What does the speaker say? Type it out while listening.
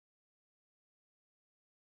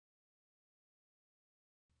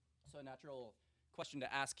So a natural question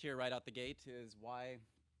to ask here right out the gate is, why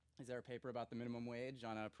is there a paper about the minimum wage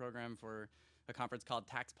on a program for a conference called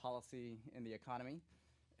Tax Policy in the Economy?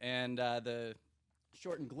 And the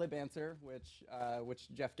short and glib answer, which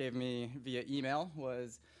Jeff gave me via email,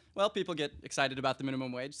 was, well, people get excited about the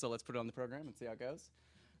minimum wage, so let's put it on the program and see how it goes.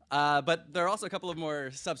 But there are also a couple of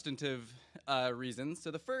more substantive reasons. So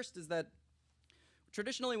the first is that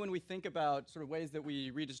traditionally when we think about sort of ways that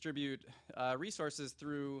we redistribute resources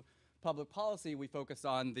through public policy, we focus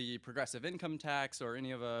on the progressive income tax or any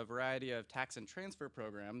of a variety of tax and transfer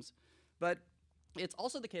programs. But it's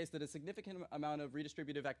also the case that a significant amount of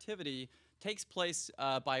redistributive activity takes place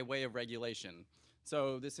by way of regulation.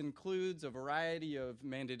 So this includes a variety of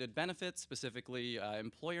mandated benefits, specifically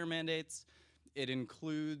employer mandates. It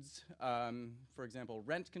includes, for example,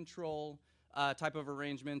 rent control type of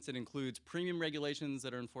arrangements. It includes premium regulations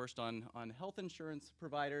that are enforced on health insurance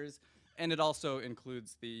providers. And it also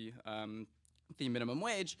includes the minimum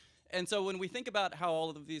wage. And so when we think about how all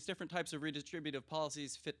of these different types of redistributive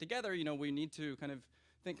policies fit together, you know, we need to kind of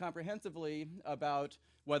think comprehensively about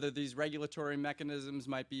whether these regulatory mechanisms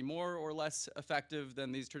might be more or less effective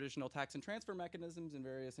than these traditional tax and transfer mechanisms in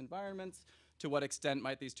various environments. To what extent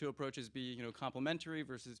might these two approaches be, you know, complementary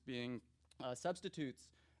versus being substitutes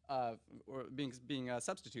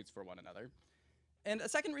substitutes for one another. And a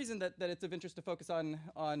second reason that it's of interest to focus on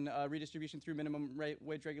redistribution through minimum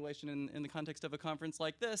wage regulation in the context of a conference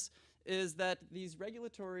like this is that these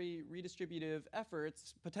regulatory redistributive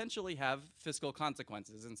efforts potentially have fiscal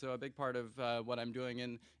consequences. And so a big part of what I'm doing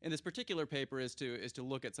in this particular paper is to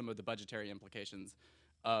look at some of the budgetary implications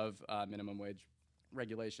of minimum wage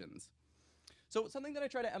regulations. So something that I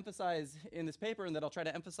try to emphasize in this paper and that I'll try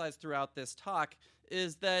to emphasize throughout this talk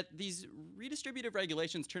is that these redistributive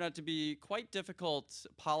regulations turn out to be quite difficult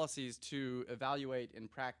policies to evaluate in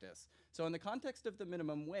practice. So in the context of the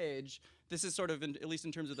minimum wage, this is sort of, at least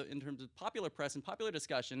in terms of popular press and popular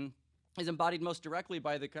discussion, is embodied most directly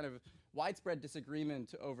by the kind of widespread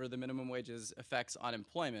disagreement over the minimum wage's effects on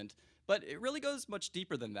employment. But it really goes much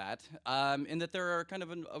deeper than that, in that there are kind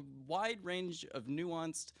of a wide range of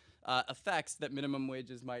nuanced effects that minimum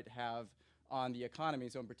wages might have on the economy.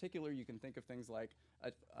 So in particular, you can think of things like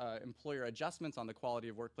employer adjustments on the quality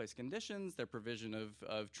of workplace conditions, their provision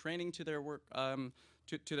of training to their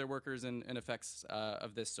workers, and effects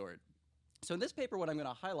of this sort. So in this paper, what I'm going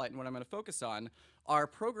to highlight and what I'm going to focus on are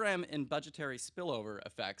program and budgetary spillover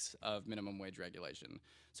effects of minimum wage regulation.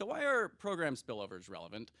 So why are program spillovers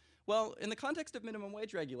relevant? Well, in the context of minimum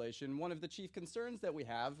wage regulation, one of the chief concerns that we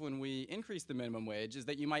have when we increase the minimum wage is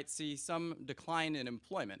that you might see some decline in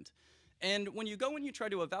employment. And when you go and you try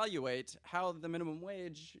to evaluate how the minimum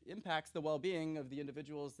wage impacts the well-being of the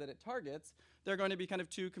individuals that it targets, there are going to be kind of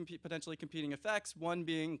two potentially competing effects, one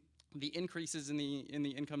being the increases in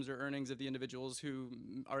the incomes or earnings of the individuals who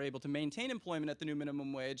are able to maintain employment at the new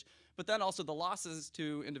minimum wage, but then also the losses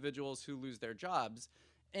to individuals who lose their jobs.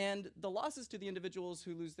 And the losses to the individuals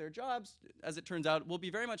who lose their jobs, as it turns out, will be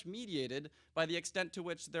very much mediated by the extent to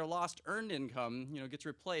which their lost earned income, you know, gets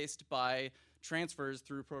replaced by transfers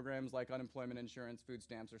through programs like unemployment insurance, food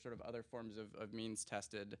stamps, or sort of other forms of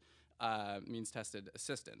means-tested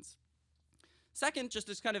assistance. Second, just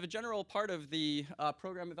as kind of a general part of the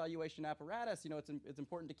program evaluation apparatus, you know, it's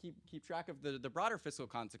important to keep track of the broader fiscal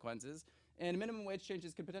consequences. And minimum wage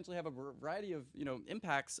changes could potentially have a variety of, you know,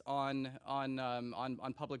 impacts on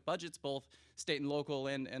public budgets, both state and local,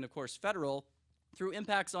 and of course federal, through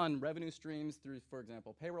impacts on revenue streams, through, for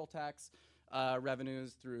example, payroll tax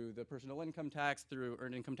revenues, through the personal income tax, through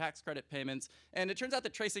earned income tax credit payments. And it turns out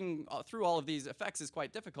that tracing through all of these effects is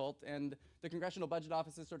quite difficult. And the Congressional Budget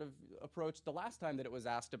Office's sort of approach the last time that it was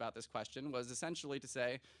asked about this question was essentially to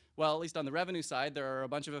say, well, at least on the revenue side, there are a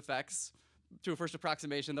bunch of effects. To a first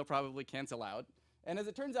approximation, they'll probably cancel out. And as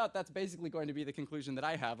it turns out, that's basically going to be the conclusion that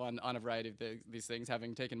I have on a variety of these things,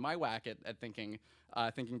 having taken my whack at thinking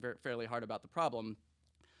fairly hard about the problem.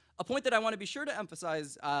 A point that I want to be sure to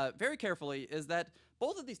emphasize very carefully is that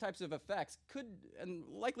both of these types of effects could and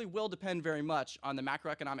likely will depend very much on the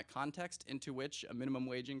macroeconomic context into which a minimum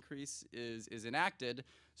wage increase is enacted.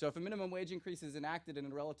 So if a minimum wage increase is enacted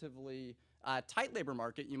in a relatively tight labor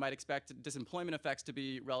market, you might expect disemployment effects to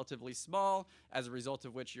be relatively small, as a result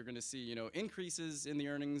of which you're going to see, you know, increases in the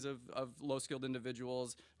earnings of low-skilled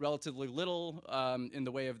individuals, relatively little in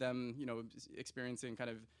the way of them, you know, experiencing kind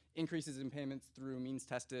of increases in payments through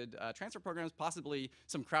means-tested transfer programs, possibly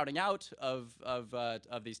some crowding out of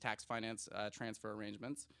these tax finance transfer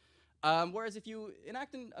arrangements. Whereas if you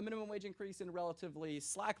enact a minimum wage increase in a relatively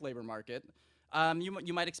slack labor market,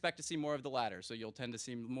 you might expect to see more of the latter. So you'll tend to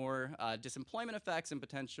see more disemployment effects and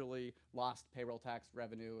potentially lost payroll tax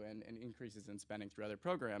revenue and increases in spending through other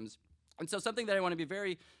programs. And so something that I want to be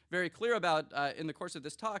very, very clear about in the course of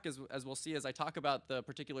this talk, as we'll see as I talk about the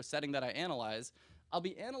particular setting that I analyze, I'll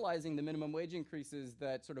be analyzing the minimum wage increases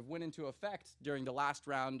that sort of went into effect during the last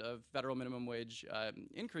round of federal minimum wage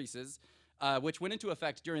increases, which went into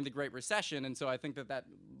effect during the Great Recession. And so I think that that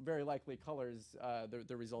very likely colors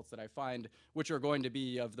the results that I find, which are going to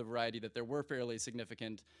be of the variety that there were fairly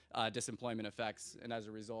significant disemployment effects, and as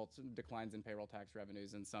a result, declines in payroll tax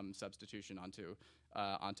revenues and some substitution onto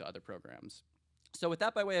other programs. So with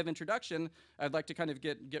that by way of introduction, I'd like to kind of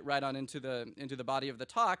get right on into the body of the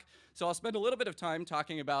talk. So I'll spend a little bit of time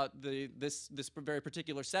talking about this very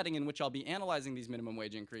particular setting in which I'll be analyzing these minimum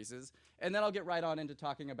wage increases, and then I'll get right on into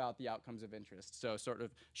talking about the outcomes of interest. So sort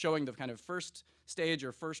of showing the kind of first stage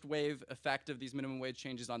or first wave effect of these minimum wage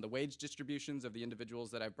changes on the wage distributions of the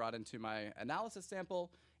individuals that I've brought into my analysis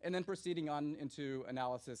sample, and then proceeding on into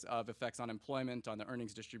analysis of effects on employment, on the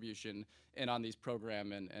earnings distribution, and on these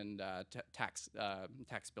program and tax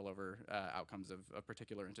spillover outcomes of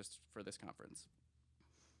particular interest for this conference.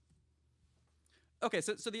 Okay,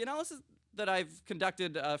 so the analysis that I've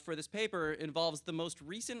conducted for this paper involves the most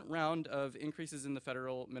recent round of increases in the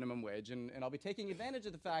federal minimum wage, and I'll be taking advantage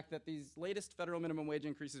of the fact that these latest federal minimum wage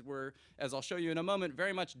increases were, as I'll show you in a moment,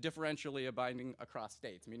 very much differentially abiding across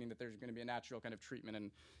states, meaning that there's going to be a natural kind of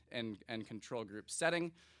treatment and control group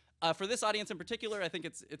setting. For this audience in particular, I think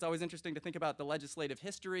it's always interesting to think about the legislative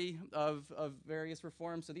history of various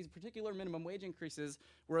reforms. So these particular minimum wage increases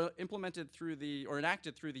were implemented or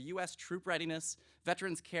enacted through the U.S. Troop Readiness,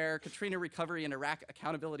 Veterans Care, Katrina Recovery, and Iraq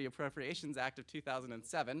Accountability Appropriations Act of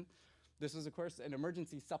 2007. This was, of course, an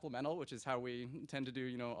emergency supplemental, which is how we tend to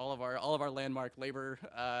do, all of our landmark labor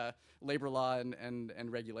law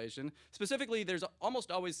and regulation. Specifically, there's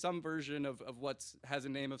almost always some version of what has a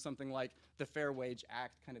name of something like the Fair Wage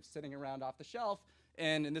Act kind of sitting around off the shelf.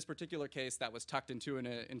 And in this particular case, that was tucked into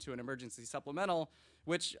an emergency supplemental,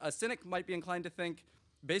 which a cynic might be inclined to think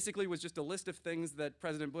basically was just a list of things that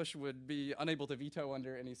President Bush would be unable to veto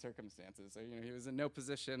under any circumstances. So, he was in no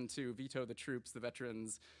position to veto the troops, the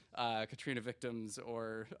veterans, Katrina victims,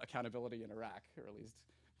 or accountability in Iraq, or at least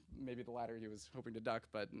maybe the latter he was hoping to duck.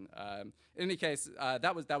 But in any case,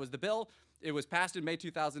 that was the bill. It was passed in May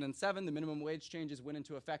 2007. The minimum wage changes went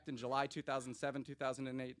into effect in July 2007,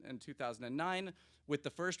 2008, and 2009, with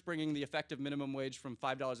the first bringing the effective minimum wage from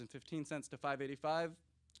 $5.15 to $5.85.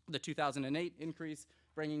 The 2008 increase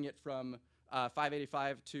bringing it from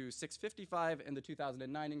 $5.85 to $6.55, and the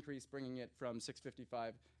 2009 increase bringing it from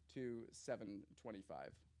 $6.55 to $7.25.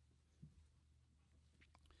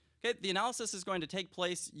 Okay, the analysis is going to take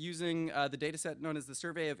place using the data set known as the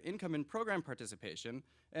Survey of Income and Program Participation.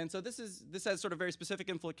 And so this has sort of very specific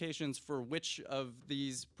implications for which of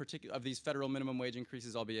these federal minimum wage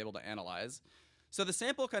increases I'll be able to analyze. So the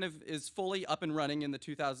sample kind of is fully up and running in the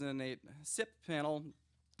 2008 SIP panel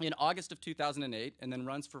in August of 2008, and then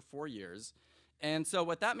runs for 4 years. And so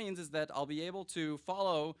what that means is that I'll be able to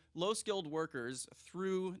follow low-skilled workers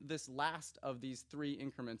through this last of these 3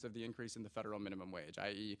 increments of the increase in the federal minimum wage,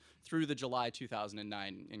 i.e. through the July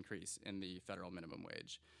 2009 increase in the federal minimum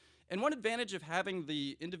wage. And one advantage of having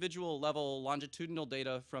the individual level longitudinal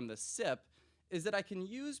data from the SIP is that I can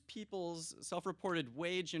use people's self-reported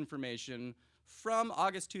wage information from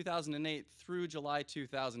August 2008 through July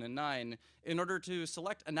 2009 in order to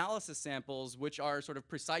select analysis samples which are sort of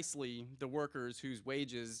precisely the workers whose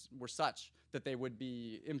wages were such that they would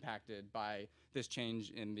be impacted by this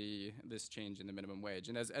change in the minimum wage.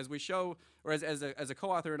 And as we show, or as a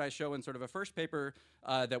co-author and I show in sort of a first paper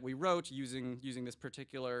that we wrote using this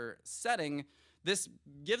particular setting, this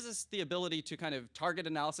gives us the ability to kind of target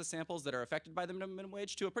analysis samples that are affected by the minimum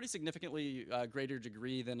wage to a pretty significantly greater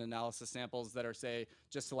degree than analysis samples that are, say,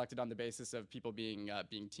 just selected on the basis of people being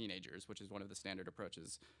teenagers, which is one of the standard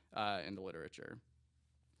approaches in the literature.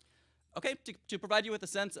 Okay, to provide you with a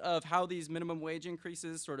sense of how these minimum wage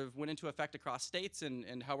increases sort of went into effect across states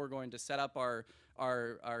and how we're going to set up our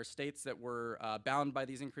states that were bound by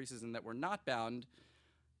these increases and that were not bound.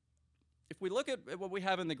 If we look at what we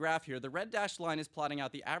have in the graph here, the red dashed line is plotting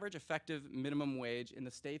out the average effective minimum wage in the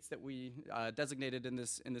states that we designated in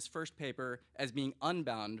this first paper as being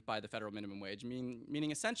unbound by the federal minimum wage,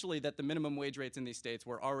 meaning essentially that the minimum wage rates in these states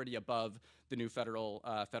were already above the new federal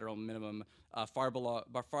minimum far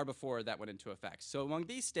before that went into effect. So among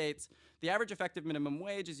these states, the average effective minimum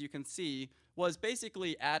wage, as you can see, was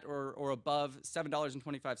basically at or above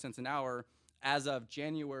 $7.25 an hour as of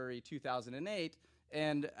January 2008.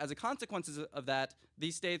 And as a consequence of that,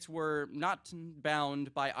 these states were not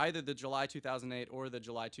bound by either the July 2008 or the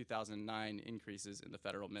July 2009 increases in the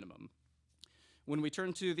federal minimum. When we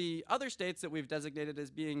turn to the other states that we've designated as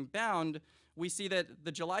being bound, we see that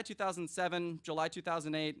the July 2007, July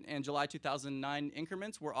 2008, and July 2009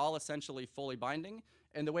 increments were all essentially fully binding.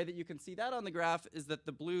 And the way that you can see that on the graph is that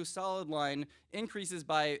the blue solid line increases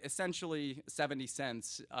by essentially 70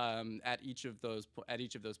 cents at each of those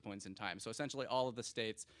points in time. So essentially all of the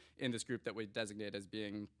states in this group that we designate as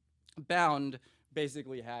being bound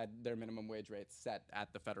basically had their minimum wage rates set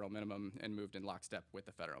at the federal minimum and moved in lockstep with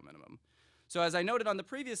the federal minimum. So as I noted on the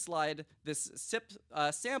previous slide, this SIP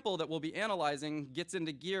sample that we'll be analyzing gets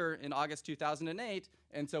into gear in August 2008,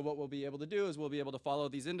 and so what we'll be able to do is we'll be able to follow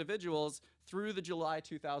these individuals through the July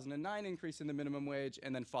 2009 increase in the minimum wage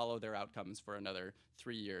and then follow their outcomes for another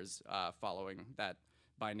 3 years following that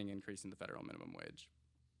binding increase in the federal minimum wage.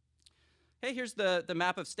 Hey, here's the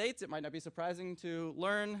map of states. It might not be surprising to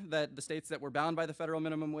learn that the states that were bound by the federal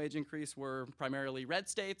minimum wage increase were primarily red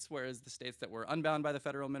states, whereas the states that were unbound by the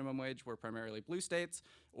federal minimum wage were primarily blue states,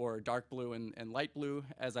 or dark blue and light blue,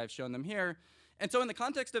 as I've shown them here. And so in the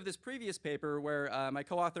context of this previous paper, where my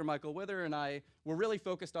co-author Michael Wither and I were really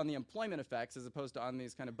focused on the employment effects as opposed to on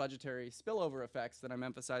these kind of budgetary spillover effects that I'm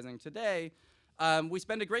emphasizing today, we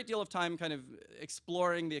spend a great deal of time kind of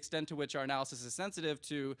exploring the extent to which our analysis is sensitive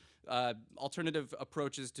to alternative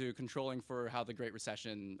approaches to controlling for how the Great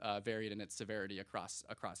Recession varied in its severity across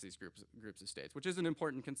these groups of states, which is an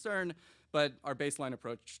important concern, but our baseline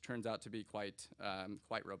approach turns out to be quite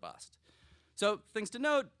robust. So things to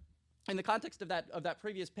note. In the context of that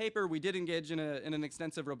previous paper, we did engage in an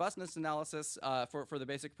extensive robustness analysis for the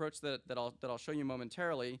basic approach that I'll show you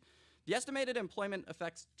momentarily. The estimated employment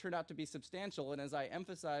effects turned out to be substantial, and as I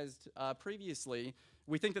emphasized previously,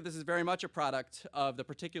 we think that this is very much a product of the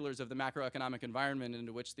particulars of the macroeconomic environment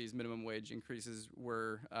into which these minimum wage increases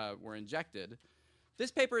were injected. This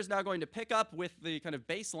paper is now going to pick up with the kind of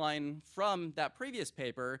baseline from that previous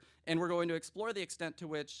paper, and we're going to explore the extent to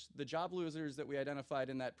which the job losers that we identified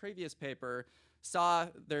in that previous paper saw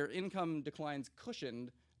their income declines cushioned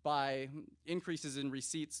by increases in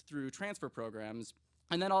receipts through transfer programs,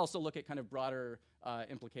 and then also look at kind of broader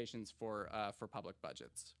implications for public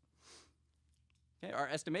budgets. Okay, our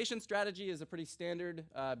estimation strategy is a pretty standard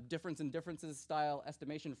difference in differences style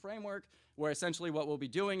estimation framework, where essentially what we'll be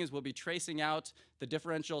doing is we'll be tracing out the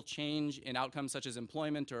differential change in outcomes such as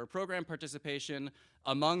employment or program participation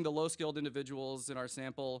among the low-skilled individuals in our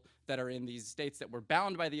sample that are in these states that were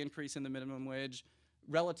bound by the increase in the minimum wage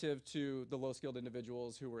relative to the low-skilled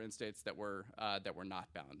individuals who were in states that were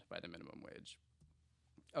not bound by the minimum wage.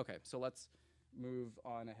 Okay, so let's move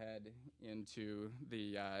on ahead into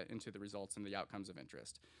the results and the outcomes of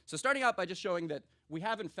interest. So starting out by just showing that we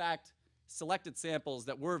have in fact selected samples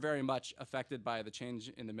that were very much affected by the change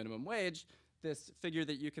in the minimum wage. This figure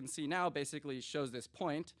that you can see now basically shows this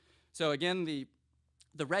point. So again, the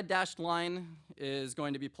red dashed line is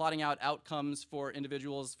going to be plotting out outcomes for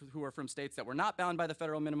individuals who are from states that were not bound by the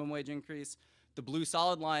federal minimum wage increase. The blue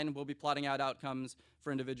solid line will be plotting out outcomes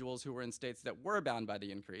for individuals who were in states that were bound by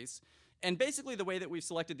the increase. And basically the way that we've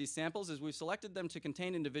selected these samples is we've selected them to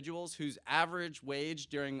contain individuals whose average wage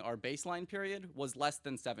during our baseline period was less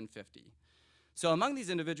than $7.50. So among these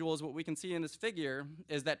individuals, what we can see in this figure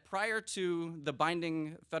is that prior to the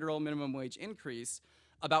binding federal minimum wage increase,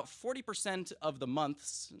 about 40% of the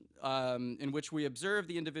months in which we observed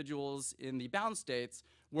the individuals in the bound states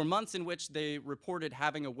were months in which they reported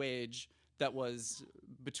having a wage that was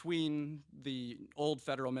between the old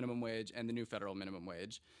federal minimum wage and the new federal minimum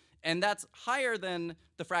wage. And that's higher than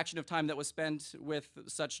the fraction of time that was spent with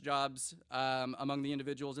such jobs among the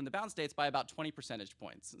individuals in the bound states by about 20 percentage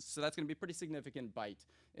points. So that's going to be a pretty significant bite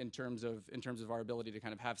in terms of our ability to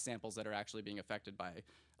kind of have samples that are actually being affected by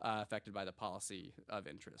the policy of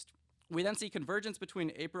interest. We then see convergence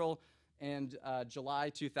between April and July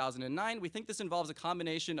 2009. We think this involves a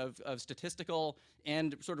combination of statistical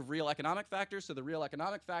and sort of real economic factors. So the real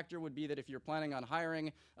economic factor would be that if you're planning on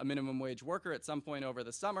hiring a minimum wage worker at some point over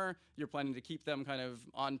the summer, you're planning to keep them kind of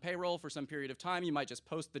on payroll for some period of time, you might just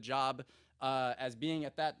post the job as being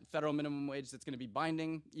at that federal minimum wage that's going to be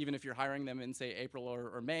binding, even if you're hiring them in, say, April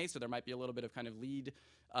or May. So there might be a little bit of kind of lead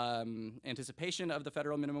anticipation of the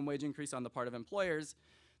federal minimum wage increase on the part of employers.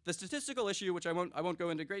 The statistical issue, which I won't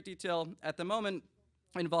go into great detail at the moment,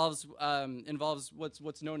 involves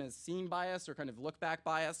what's known as seam bias or kind of look-back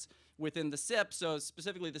bias within the SIP. So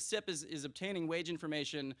specifically, the SIP is obtaining wage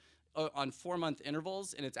information on 4-month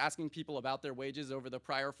intervals, and it's asking people about their wages over the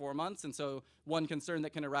prior 4 months. And so one concern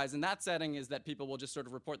that can arise in that setting is that people will just sort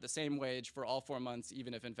of report the same wage for all 4 months,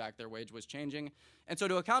 even if in fact their wage was changing. And so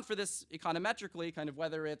to account for this econometrically, kind of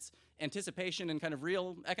whether it's anticipation and kind of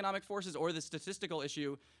real economic forces or the statistical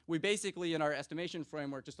issue, we basically in our estimation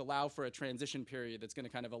framework just allow for a transition period that's going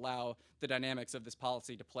to kind of allow the dynamics of this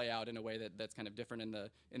policy to play out in a way that's kind of different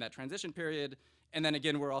in that transition period. And then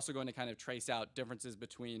again, we're also going to kind of trace out differences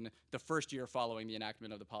between the first year following the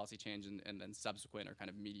enactment of the policy change and then subsequent or kind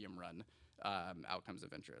of medium run outcomes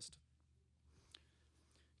of interest.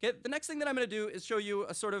 Okay, the next thing that I'm going to do is show you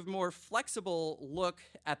a sort of more flexible look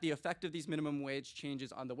at the effect of these minimum wage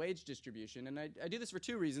changes on the wage distribution. And I do this for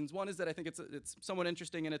 2 reasons. One is that I think it's somewhat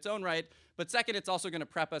interesting in its own right, but second, it's also going to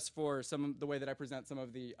prep us for the way that I present some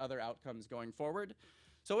of the other outcomes going forward.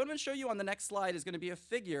 So what I'm going to show you on the next slide is going to be a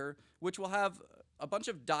figure which will have a bunch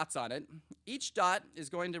of dots on it. Each dot is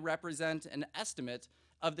going to represent an estimate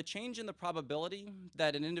of the change in the probability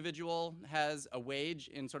that an individual has a wage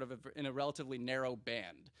in sort of in a relatively narrow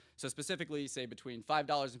band. So specifically, say between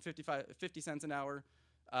 $5.50 an hour,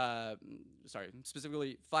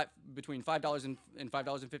 specifically between $5 and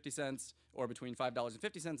 $5.50, or between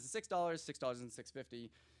 $5.50 and $6, $6 and $6.50.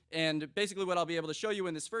 And basically what I'll be able to show you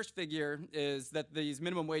in this first figure is that these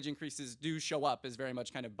minimum wage increases do show up as very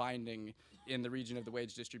much kind of binding in the region of the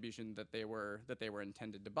wage distribution that they were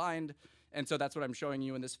intended to bind. And so that's what I'm showing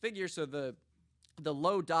you in this figure. So the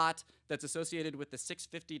low dot that's associated with the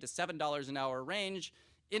 $6.50 to $7 an hour range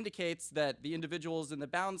indicates that the individuals in the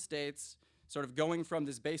bound states, sort of going from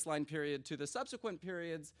this baseline period to the subsequent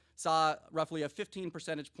periods, saw roughly a 15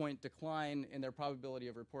 percentage point decline in their probability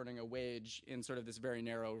of reporting a wage in sort of this very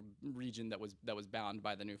narrow region that was bound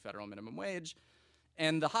by the new federal minimum wage.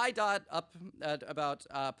 And the high dot up at about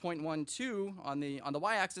 0.12 on the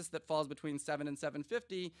y-axis that falls between 7 and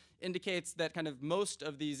 750 indicates that kind of most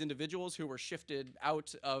of these individuals who were shifted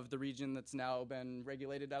out of the region that's now been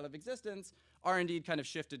regulated out of existence are indeed kind of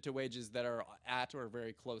shifted to wages that are at or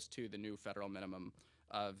very close to the new federal minimum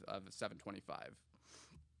of $7.25.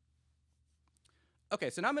 Okay,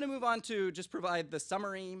 so now I'm going to move on to just provide the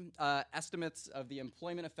summary estimates of the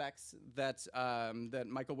employment effects that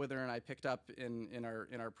Michael Wither and I picked up in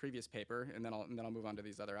our previous paper, and then I'll move on to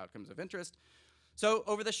these other outcomes of interest. So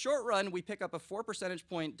over the short run, we pick up a 4 percentage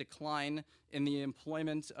point decline in the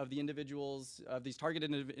employment of the individuals, of these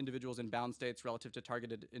targeted individuals in bound states relative to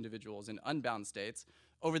targeted individuals in unbound states.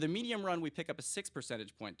 Over the medium run, we pick up a 6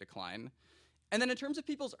 percentage point decline. And then in terms of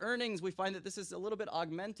people's earnings, we find that this is a little bit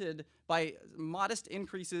augmented by modest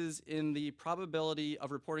increases in the probability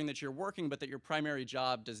of reporting that you're working, but that your primary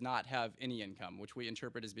job does not have any income, which we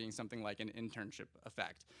interpret as being something like an internship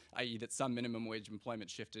effect, i.e. that some minimum wage employment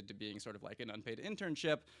shifted to being sort of like an unpaid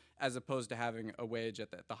internship as opposed to having a wage at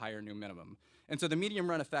the higher new minimum. And so the medium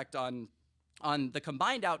run effect on the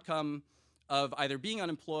combined outcome of either being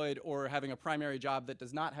unemployed or having a primary job that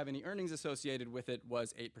does not have any earnings associated with it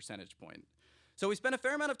was 8 percentage point. So we spent a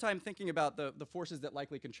fair amount of time thinking about the forces that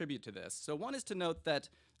likely contribute to this. So one is to note that,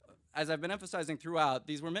 as I've been emphasizing throughout,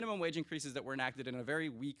 these were minimum wage increases that were enacted in a very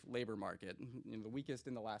weak labor market, the weakest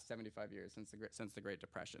in the last 75 years since the Great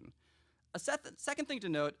Depression. A second thing to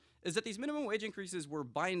note is that these minimum wage increases were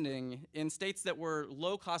binding in states that were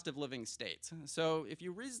low cost of living states. So if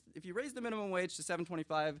you raise the minimum wage to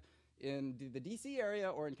 $7.25 in the DC area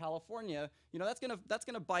or in California, that's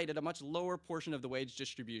gonna bite at a much lower portion of the wage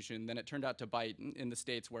distribution than it turned out to bite in the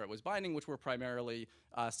states where it was binding, which were primarily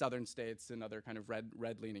southern states and other kind of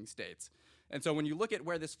red-leaning states. And so when you look at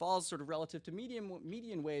where this falls sort of relative to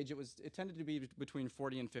median wage, it tended to be between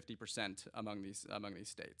 40 and 50% among these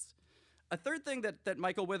states. A third thing that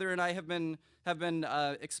Michael Wither and I have been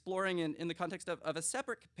exploring in the context of a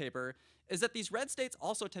separate paper is that these red states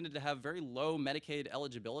also tended to have very low Medicaid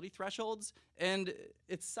eligibility thresholds, and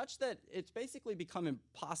it's such that it's basically become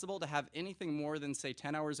impossible to have anything more than, say,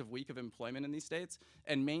 10 hours a week of employment in these states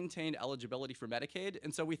and maintain eligibility for Medicaid.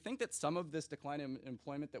 And so we think that some of this decline in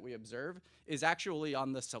employment that we observe is actually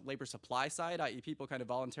on the labor supply side, i.e. people kind of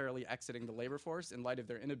voluntarily exiting the labor force in light of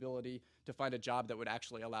their inability to find a job that would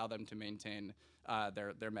actually allow them to maintain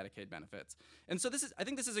their Medicaid benefits. And so I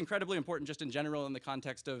think this is incredibly important just in general in the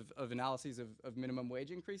context of analyses of minimum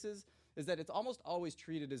wage increases, is that it's almost always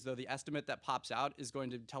treated as though the estimate that pops out is going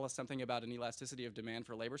to tell us something about an elasticity of demand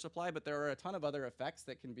for labor supply, but there are a ton of other effects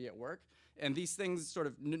that can be at work. And these things, sort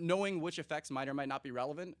of knowing which effects might or might not be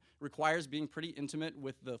relevant, requires being pretty intimate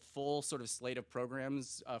with the full sort of slate of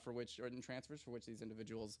programs and transfers for which these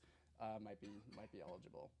individuals might be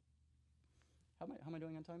eligible. How am I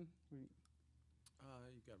doing on time?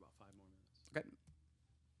 You've got about 5 more minutes. Okay.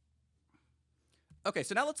 Okay,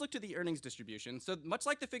 so now let's look to the earnings distribution. So much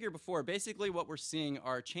like the figure before, basically what we're seeing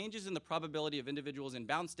are changes in the probability of individuals in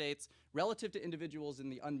bound states relative to individuals in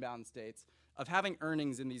the unbound states of having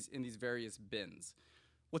earnings in these various bins.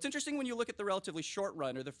 What's interesting when you look at the relatively short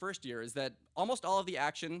run, or the first year, is that almost all of the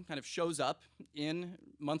action kind of shows up in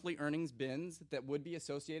monthly earnings bins that would be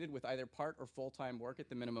associated with either part or full-time work at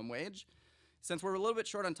the minimum wage. Since we're a little bit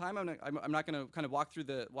short on time, I'm not going to kind of walk through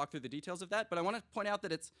the details of that, but I want to point out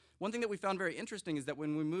that it's one thing that we found very interesting is that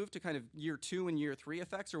when we move to kind of year 2 and year 3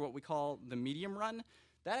 effects, or what we call the medium run,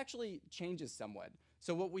 that actually changes somewhat.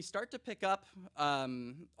 So what we start to pick up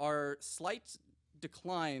are slight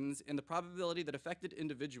declines in the probability that affected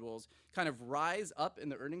individuals kind of rise up in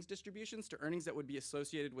the earnings distributions to earnings that would be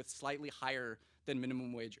associated with slightly higher than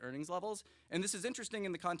minimum wage earnings levels. And this is interesting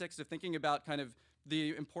in the context of thinking about kind of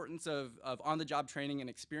the importance of on-the-job training and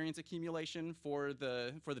experience accumulation for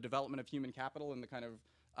the development of human capital and the kind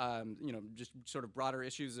of just sort of broader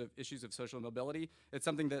issues of social mobility. It's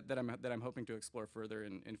something that I'm hoping to explore further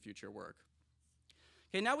in future work.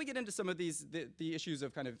 Okay, now we get into some of the issues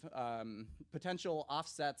of kind of potential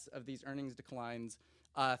offsets of these earnings declines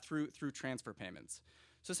through transfer payments.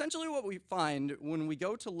 So essentially what we find when we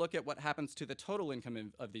go to look at what happens to the total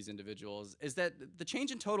income of these individuals is that the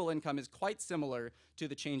change in total income is quite similar to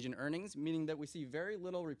the change in earnings, meaning that we see very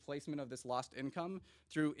little replacement of this lost income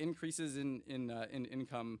through increases in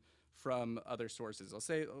income from other sources. I'll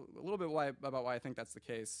say a little bit about why I think that's the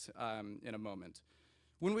case in a moment.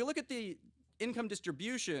 When we look at the income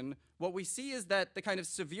distribution, what we see is that the kind of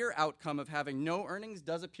severe outcome of having no earnings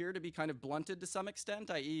does appear to be kind of blunted to some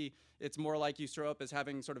extent, i.e. it's more like you show up as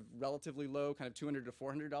having sort of relatively low kind of $200 to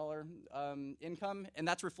 $400 income, and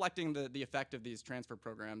that's reflecting the effect of these transfer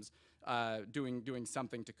programs doing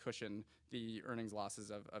something to cushion the earnings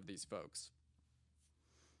losses of these folks.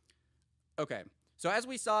 Okay. So as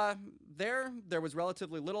we saw there was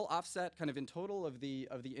relatively little offset kind of in total of the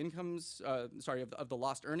incomes, of the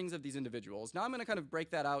lost earnings of these individuals. Now I'm going to kind of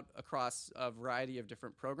break that out across a variety of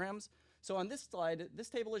different programs. So on this slide, this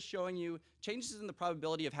table is showing you changes in the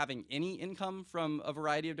probability of having any income from a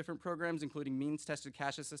variety of different programs, including means-tested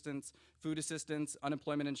cash assistance, food assistance,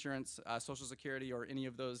 unemployment insurance, Social Security, or any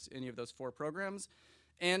of those 4 programs.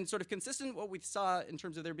 And sort of consistent with what we saw in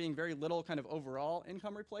terms of there being very little kind of overall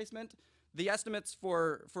income replacement, the estimates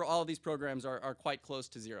for all of these programs are quite close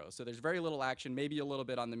to 0. So there's very little action, maybe a little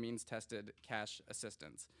bit on the means-tested cash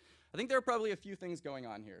assistance. I think there are probably a few things going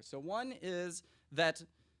on here. So one is that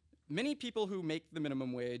many people who make the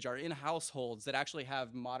minimum wage are in households that actually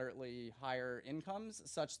have moderately higher incomes,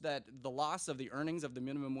 such that the loss of the earnings of the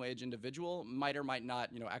minimum wage individual might or might not,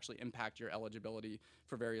 actually impact your eligibility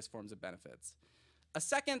for various forms of benefits. A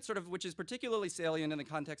second sort of, which is particularly salient in the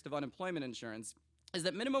context of unemployment insurance, is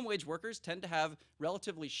that minimum wage workers tend to have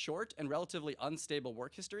relatively short and relatively unstable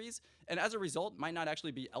work histories, and as a result might not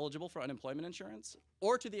actually be eligible for unemployment insurance,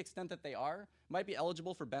 or to the extent that they are, might be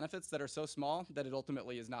eligible for benefits that are so small that it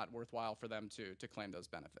ultimately is not worthwhile for them to claim those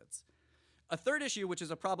benefits. A third issue, which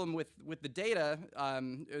is a problem with the data,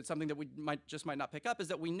 it's something that we might not pick up, is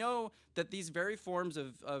that we know that these very forms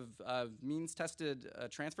of means-tested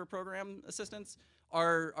transfer program assistance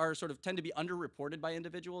are sort of tend to be underreported by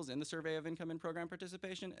individuals in the survey of income and program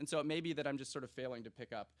participation, and so it may be that I'm just sort of failing to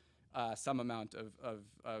pick up some amount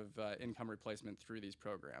of income replacement through these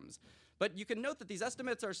programs. But you can note that these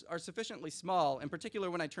estimates are sufficiently small, in particular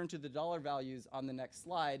when I turn to the dollar values on the next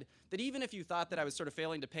slide, that even if you thought that I was sort of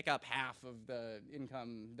failing to pick up half of the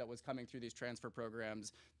income that was coming through these transfer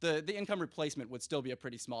programs, the income replacement would still be a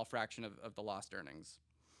pretty small fraction of the lost earnings.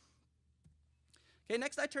 Okay,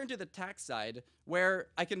 next I turn to the tax side, where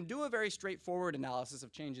I can do a very straightforward analysis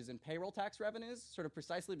of changes in payroll tax revenues, sort of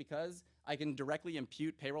precisely because I can directly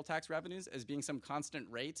impute payroll tax revenues as being some constant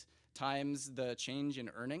rate times the change in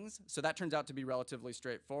earnings. So that turns out to be relatively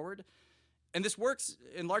straightforward. And this works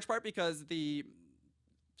in large part because the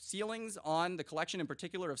ceilings on the collection in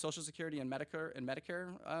particular of Social Security and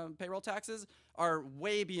Medicare payroll taxes are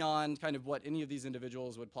way beyond kind of what any of these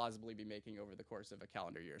individuals would plausibly be making over the course of a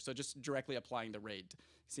calendar year. So just directly applying the rate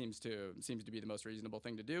seems to be the most reasonable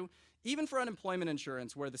thing to do. Even for unemployment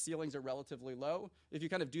insurance, where the ceilings are relatively low, if you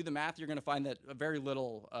kind of do the math, you're going to find that very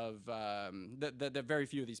little of that very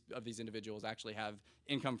few of these individuals actually have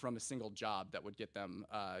income from a single job that would get them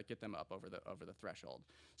up over the threshold.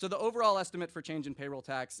 So the overall estimate for change in payroll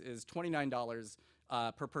tax is $29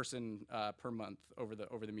 per person per month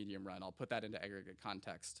over the medium run. I'll put that into aggregate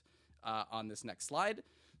context on this next slide.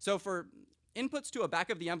 So for inputs to a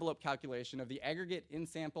back-of-the-envelope calculation of the aggregate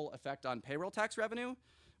in-sample effect on payroll tax revenue,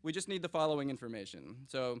 we just need the following information.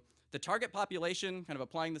 So the target population, kind of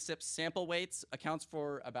applying the SIP's sample weights, accounts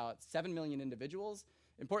for about 7 million individuals.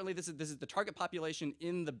 Importantly, this is the target population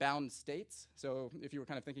in the bound states. So if you were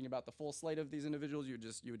kind of thinking about the full slate of these individuals, you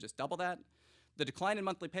would just double that. The decline in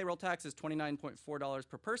monthly payroll tax is $29.4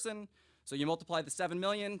 per person. So you multiply the 7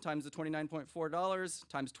 million times the $29.4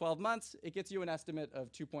 times 12 months, it gets you an estimate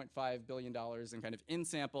of $2.5 billion in kind of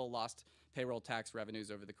in-sample lost payroll tax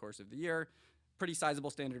revenues over the course of the year. Pretty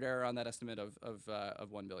sizable standard error on that estimate of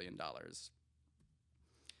 $1 billion.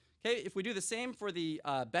 Okay, if we do the same for the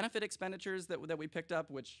benefit expenditures that we picked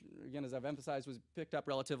up, which again, as I've emphasized, was picked up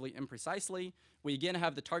relatively imprecisely, we again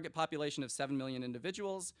have the target population of 7 million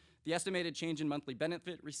individuals. The estimated change in monthly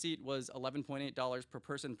benefit receipt was $11.8 per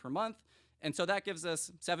person per month. And so that gives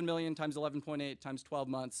us 7 million times 11.8 times 12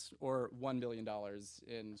 months, or $1 billion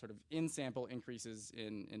in sort of in-sample increases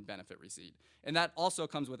in benefit receipt. And that also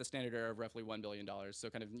comes with a standard error of roughly $1 billion. So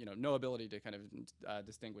kind of, no ability to kind of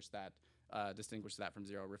distinguish that from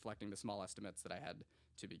zero, reflecting the small estimates that I had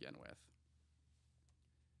to begin with.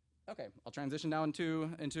 Okay, I'll transition now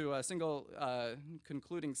into a single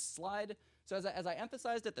concluding slide. So as I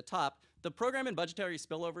emphasized at the top, the program and budgetary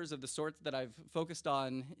spillovers of the sort that I've focused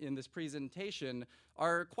on in this presentation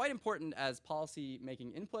are quite important as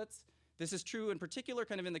policy-making inputs. This is true in particular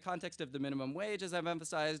kind of in the context of the minimum wage, as I've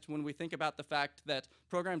emphasized, when we think about the fact that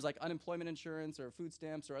programs like unemployment insurance or food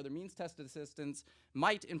stamps or other means-tested assistance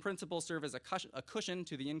might in principle serve as a cushion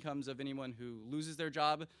to the incomes of anyone who loses their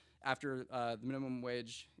job after the minimum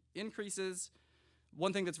wage increases.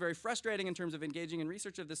 One thing that's very frustrating in terms of engaging in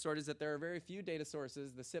research of this sort is that there are very few data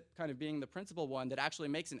sources, the SIP kind of being the principal one, that actually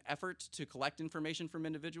makes an effort to collect information from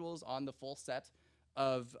individuals on the full set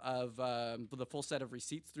of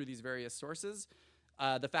receipts through these various sources.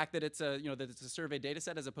 The fact that it's a survey data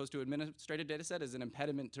set as opposed to administrative data set is an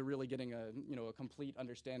impediment to really getting a complete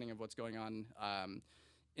understanding of what's going on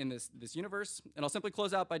in this universe. And I'll simply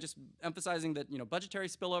close out by just emphasizing that budgetary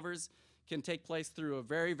spillovers can take place through a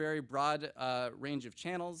very, very broad range of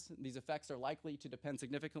channels. These effects are likely to depend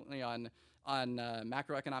significantly on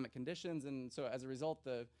macroeconomic conditions, and so as a result,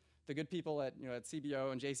 the good people at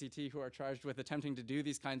CBO and JCT who are charged with attempting to do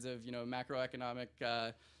these kinds of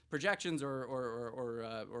macroeconomic projections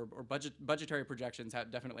or budgetary projections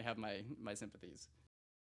definitely have my sympathies.